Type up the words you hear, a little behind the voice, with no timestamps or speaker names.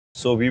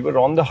So we were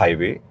on the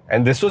highway,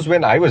 and this was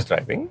when I was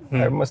driving.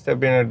 I must have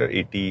been at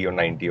 80 or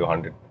 90 or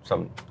 100,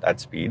 that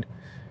speed.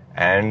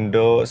 And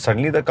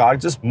suddenly the car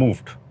just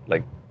moved,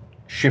 like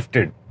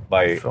shifted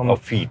by a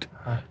feet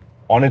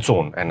on its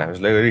own. And I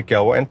was like, "Arey,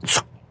 kya hua?" And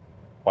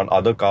one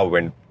other car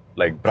went,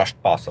 like,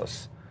 brushed past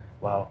us.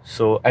 Wow.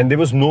 So, and there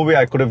was no way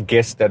I could have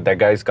guessed that that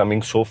guy is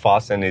coming so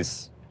fast and is,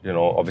 you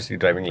know, obviously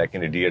driving like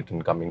an idiot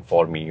and coming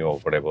for me or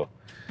whatever,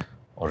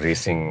 or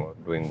racing or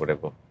doing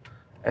whatever.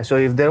 So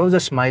if there was a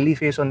smiley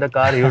face on the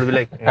car, he would be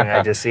like,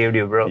 "I just saved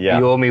you, bro. Yeah.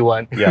 You owe me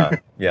one."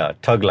 Yeah,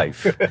 thug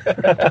life.